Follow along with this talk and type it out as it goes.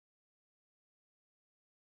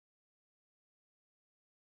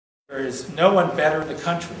There is no one better in the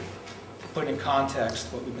country to put in context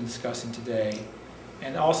what we've been discussing today,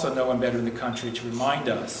 and also no one better in the country to remind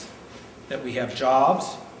us that we have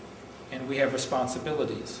jobs and we have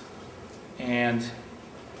responsibilities. And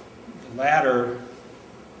the latter,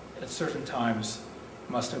 at certain times,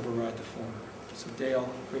 must override the former. So Dale,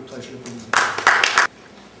 great pleasure to be with you.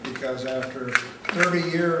 Because after 30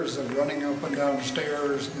 years of running up and down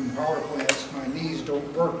stairs in power plants, my knees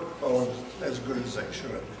don't work as good as they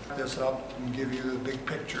should. This up and give you the big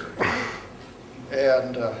picture.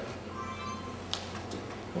 And hold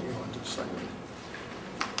on just a second.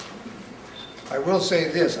 I will say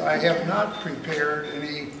this, I have not prepared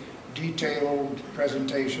any detailed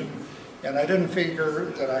presentation, and I didn't figure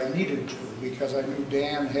that I needed to, because I knew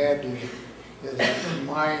Dan had his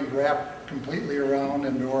mind wrapped completely around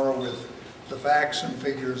Andorra with the facts and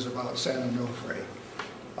figures about San Onofre.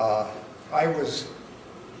 I was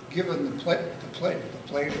given the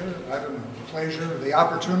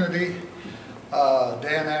opportunity.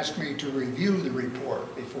 Dan asked me to review the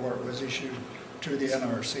report before it was issued to the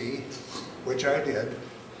NRC, which I did.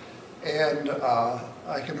 And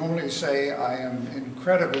I can only say I am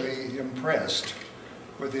incredibly impressed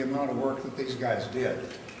with the amount of work that these guys did.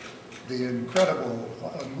 The incredible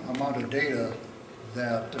amount of data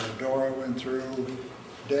that Dora went through,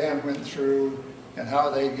 Dan went through, and how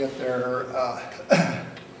they get their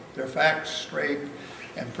facts straight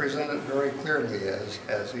and present it very clearly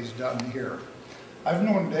as he's done here. I've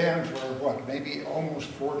known Dan for what, maybe almost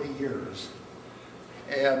 40 years.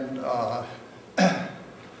 And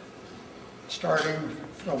starting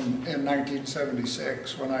in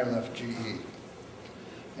 1976 when I left GE.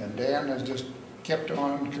 And Dan has just kept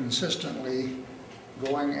on consistently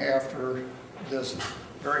going after this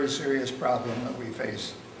very serious problem that we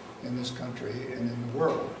face in this country and in the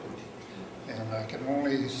world. And I can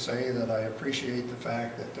only say that I appreciate the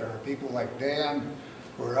fact that there are people like Dan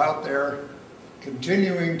who are out there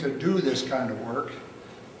continuing to do this kind of work.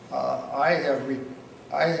 I had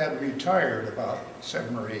retired about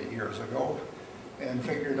 7 or 8 years ago and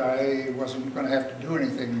figured I wasn't going to have to do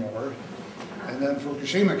anything more. And then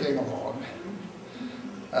Fukushima came along.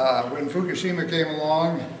 When Fukushima came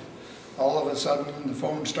along, all of a sudden the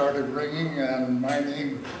phone started ringing, and my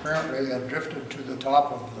name apparently had drifted to the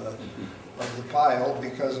top of the pile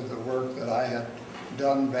because of the work that I had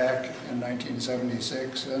done back in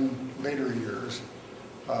 1976 and later years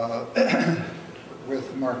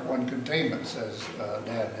with Mark I containments, as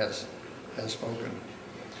Dan has spoken.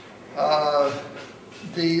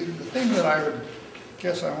 The thing that I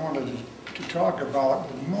guess I wanted to talk about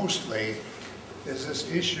mostly is this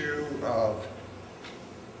issue of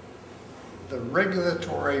the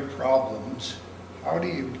regulatory problems. How do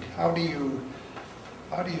you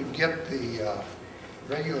get the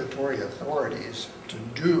regulatory authorities to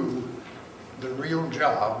do the real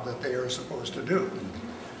job that they are supposed to do?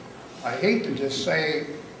 I hate to just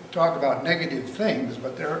talk about negative things,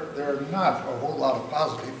 but there are not a whole lot of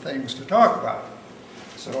positive things to talk about.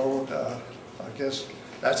 So I guess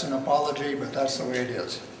that's an apology, but that's the way it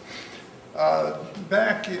is.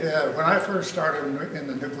 Back when I first started in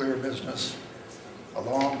the nuclear business a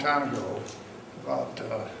long time ago, about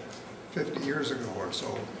 50 years ago or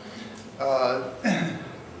so,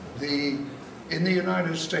 in the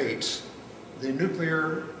United States, the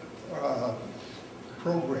nuclear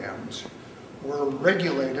programs were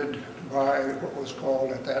regulated by what was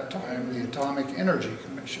called at that time the Atomic Energy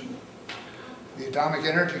Commission. The Atomic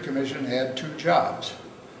Energy Commission had two jobs.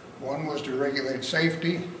 One was to regulate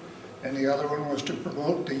safety, and the other one was to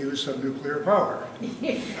promote the use of nuclear power.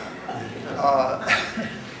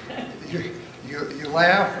 You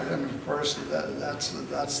laugh, and of course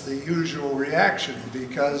that's the usual reaction,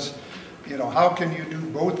 because you know, how can you do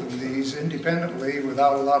both of these independently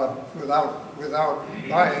without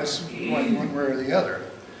bias one way or the other?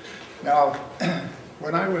 Now,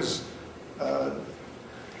 when I was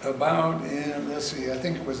about in, let's see, I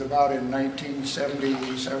think it was about in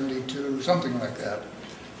 1970, 72, something like that,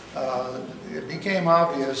 it became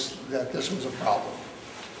obvious that this was a problem.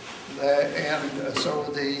 And so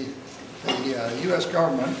the U.S.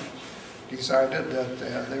 government decided that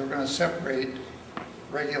they were going to separate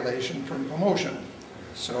regulation from promotion.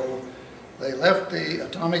 So they left the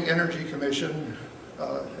Atomic Energy Commission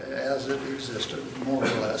as it existed, more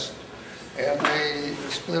or less, and they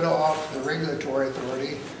split off the regulatory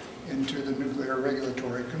authority into the Nuclear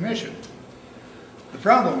Regulatory Commission. The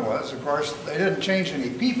problem was, of course, they didn't change any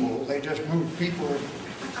people, they just moved people's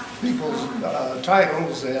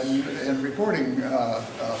titles and reporting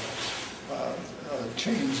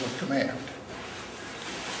chains of command.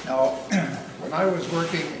 Now, when I was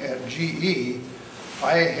working at GE,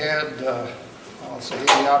 I had, I'll say,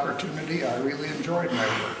 the opportunity. I really enjoyed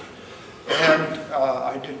my work. And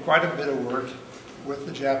I did quite a bit of work with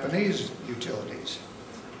the Japanese utilities.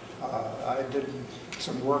 I did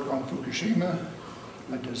some work on Fukushima.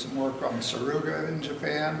 I did some work on Suruga in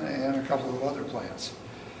Japan and a couple of other plants.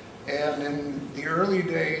 And in the early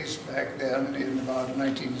days back then, in about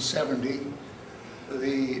 1970,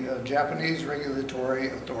 the Japanese regulatory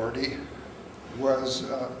authority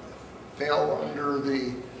fell under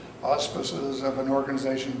the auspices of an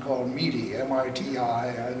organization called MITI, M-I-T-I,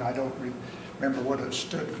 and I don't remember what it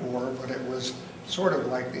stood for, but it was sort of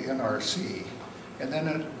like the NRC. And then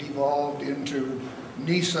it devolved into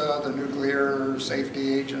NISA, the Nuclear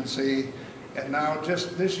Safety Agency, and now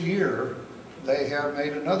just this year they have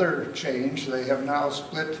made another change. They have now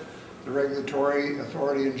split the regulatory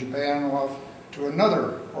authority in Japan off to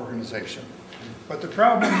another organization. But the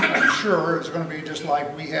problem, I'm sure, is going to be just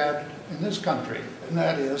like we had in this country, and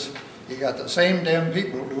that is, you got the same damn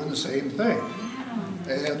people doing the same thing.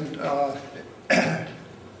 And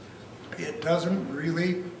it doesn't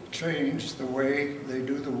really change the way they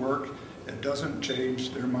do the work. It doesn't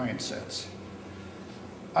change their mindsets.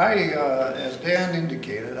 As Dan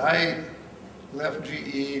indicated, I left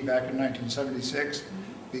GE back in 1976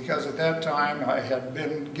 because at that time I had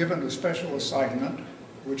been given a special assignment,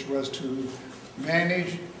 which was to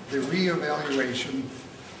manage the reevaluation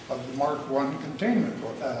of the Mark I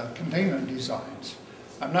containment designs.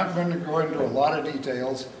 I'm not going to go into a lot of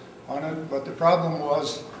details on it, but the problem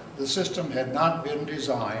was the system had not been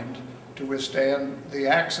designed to withstand the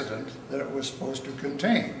accident that it was supposed to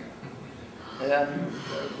contain. And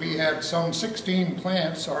we had some 16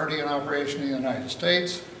 plants already in operation in the United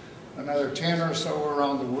States, another 10 or so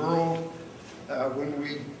around the world when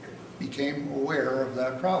we became aware of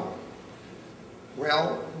that problem.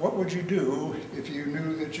 Well, what would you do if you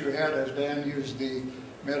knew that you had, as Dan used the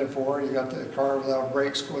metaphor, you got the car without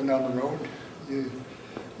brakes going down the road? You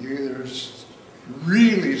either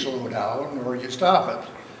really slow down or you stop it.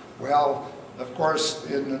 Well, of course,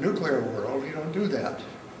 in the nuclear world, you don't do that.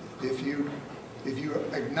 If you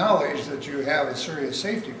acknowledge that you have a serious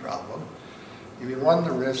safety problem, you run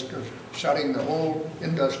the risk of shutting the whole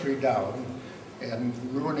industry down and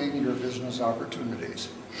ruining your business opportunities.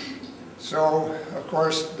 So, of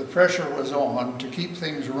course, the pressure was on to keep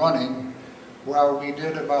things running while we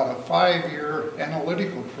did about a 5-year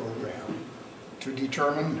analytical program to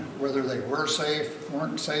determine whether they were safe,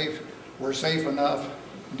 weren't safe, were safe enough,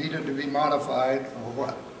 needed to be modified, or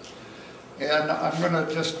what. And I'm going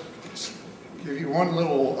to just give you one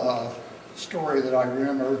little story that I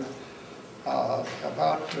remember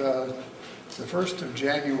about the 1st of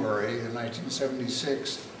January in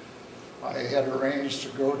 1976. I had arranged to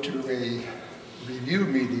go to a review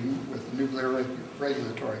meeting with the Nuclear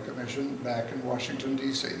Regulatory Commission back in Washington,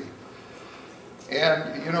 D.C.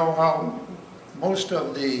 And you know how most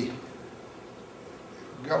of the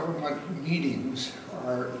government meetings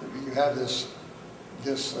are, you have this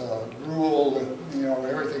rule that, you know,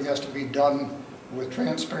 everything has to be done with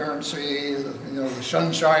transparency, you know, the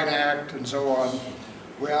Sunshine Act and so on.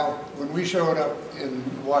 Well, when we showed up in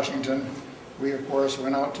Washington, we of course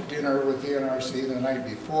went out to dinner with the NRC the night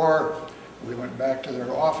before. We went back to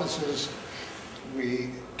their offices.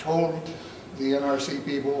 We told the NRC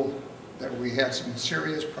people that we had some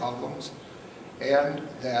serious problems and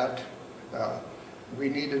that we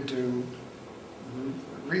needed to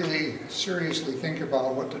really seriously think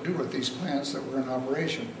about what to do with these plants that were in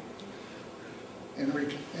operation. In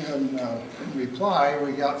reply,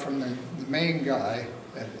 we got from the main guy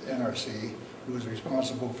at NRC, who was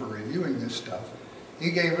responsible for reviewing this stuff,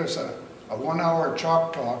 he gave us a 1-hour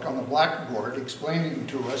chalk talk on a blackboard explaining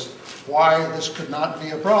to us why this could not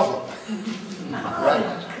be a problem.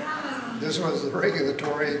 Right? This was the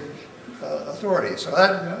regulatory authority. So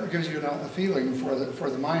that gives you a feeling for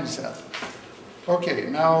the mindset. Okay,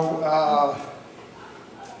 now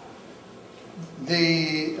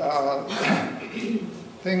the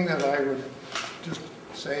thing that I would just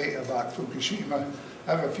say about Fukushima,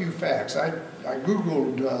 I have a few facts. I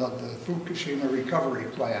Googled the Fukushima recovery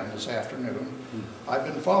plan this afternoon. I've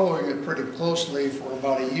been following it pretty closely for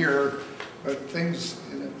about a year, but things,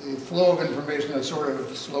 the flow of information has sort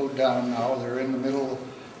of slowed down now. They're in the middle,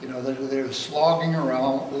 you know, they're slogging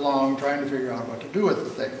along trying to figure out what to do with the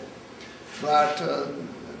thing. But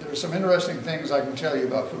there's some interesting things I can tell you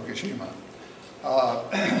about Fukushima.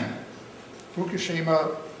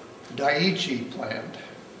 Fukushima Daiichi plant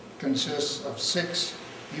consists of 6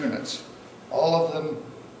 units, all of them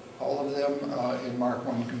in Mark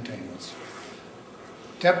I containments.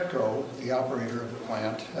 TEPCO, the operator of the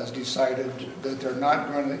plant, has decided that they're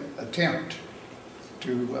not going to attempt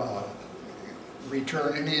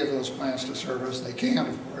return any of those plants to service. They can't,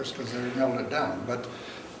 of course, because they're melted down, but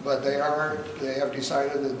they have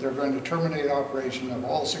decided that they're going to terminate operation of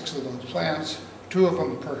all 6 of those plants. 2 of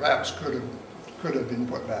them perhaps could have been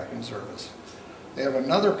put back in service. They have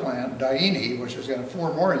another plant, Dale E, which has got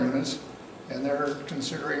 4 more units, and they're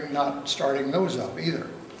considering not starting those up either.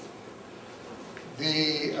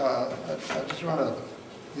 I just want to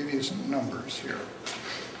give you some numbers here.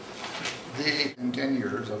 In 10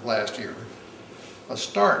 years of last year, a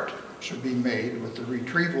start should be made with the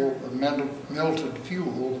retrieval of melted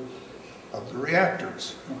fuel of the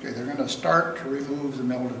reactors. Okay, they're going to start to remove the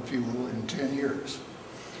melted fuel in 10 years.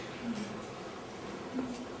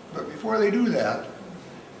 But before they do that,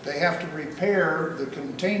 they have to repair the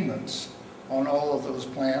containments on all of those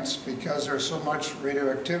plants because there's so much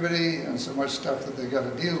radioactivity and so much stuff that they've got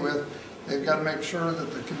to deal with. They've got to make sure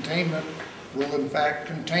that the containment will in fact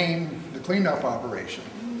contain the cleanup operation.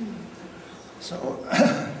 So,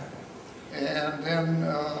 and then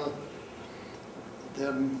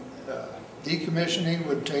decommissioning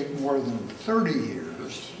would take more than 30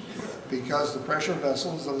 years because the pressure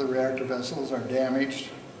vessels of the reactor vessels are damaged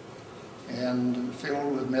and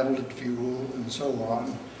filled with melted fuel and so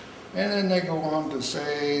on. And then they go on to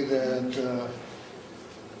say that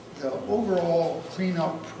the overall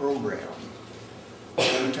cleanup program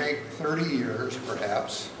will take 30 years,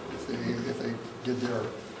 perhaps, if they did their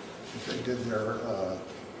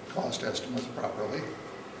cost estimates properly,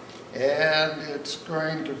 and it's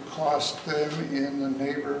going to cost them in the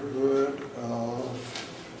neighborhood of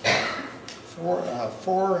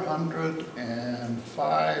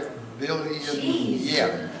 405 billion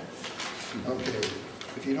yen. Okay,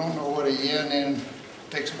 if you don't know what a yen is, it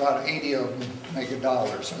takes about 80 of them to make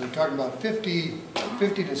 $1. So they're talking about 50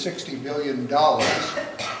 to 60 billion dollars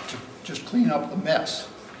to just clean up the mess.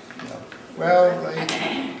 You know. Well,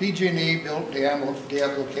 PG&E built Diablo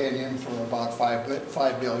Canyon for about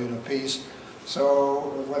 $5 billion apiece.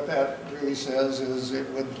 So what that really says is it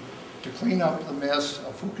would, to clean up the mess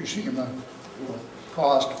of Fukushima, will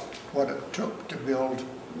cost what it took to build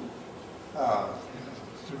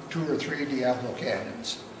 2 or 3 Diablo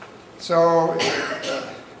Canyons. So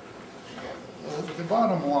the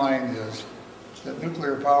bottom line is that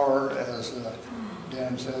nuclear power, as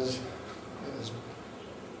Dan says,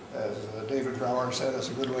 as David Brower said, is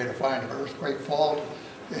a good way to find an earthquake fault.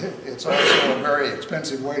 It's also a very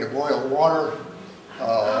expensive way to boil water.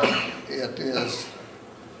 It is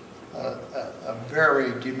a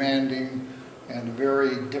very demanding and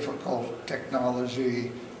very difficult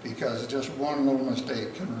technology because just one little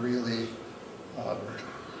mistake can really,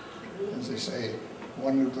 as they say,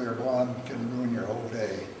 one nuclear bomb can ruin your whole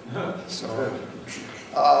day. So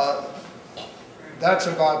that's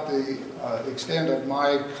about the extent of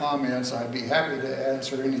my comments. I'd be happy to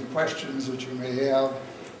answer any questions that you may have,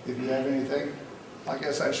 if you have anything. I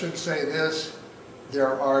guess I should say this.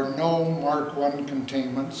 There are no Mark I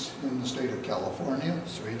containments in the state of California,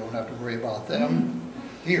 so you don't have to worry about them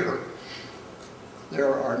here.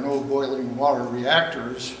 There are no boiling water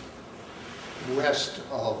reactors west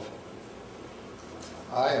of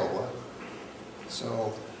Iowa,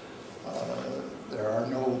 so there are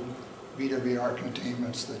no BWR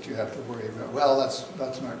containments that you have to worry about. Well,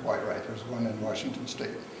 that's not quite right. There's one in Washington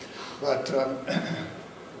State, but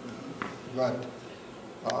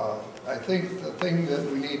I think the thing that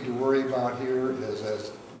we need to worry about here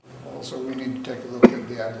is also we need to take a look at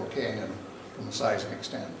Diablo Canyon from a seismic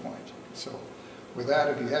standpoint. So with that,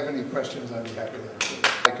 if you have any questions, I'd be happy to answer.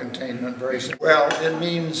 Containment very simple. Well, it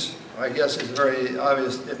means, I guess it's very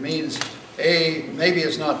obvious, it means A, maybe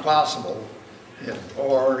it's not possible,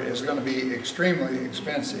 or it's going to be extremely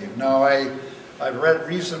expensive. Now, I've read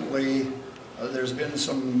recently there's been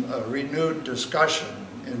some renewed discussion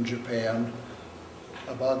in Japan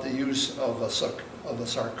about the use of a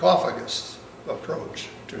sarcophagus approach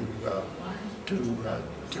to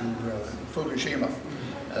Fukushima.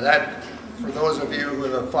 That, for those of you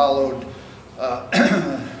who have followed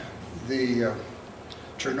the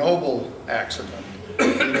Chernobyl accident,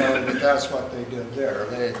 you know that that's what they did there.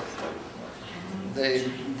 They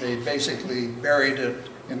basically buried it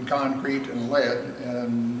in concrete and lead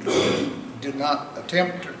and did not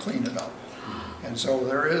attempt to clean it up. And so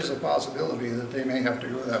there is a possibility that they may have to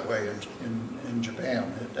go that way in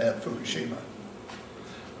Japan at Fukushima.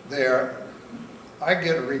 I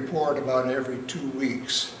get a report about every 2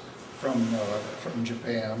 weeks from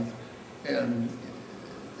Japan, and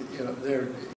you know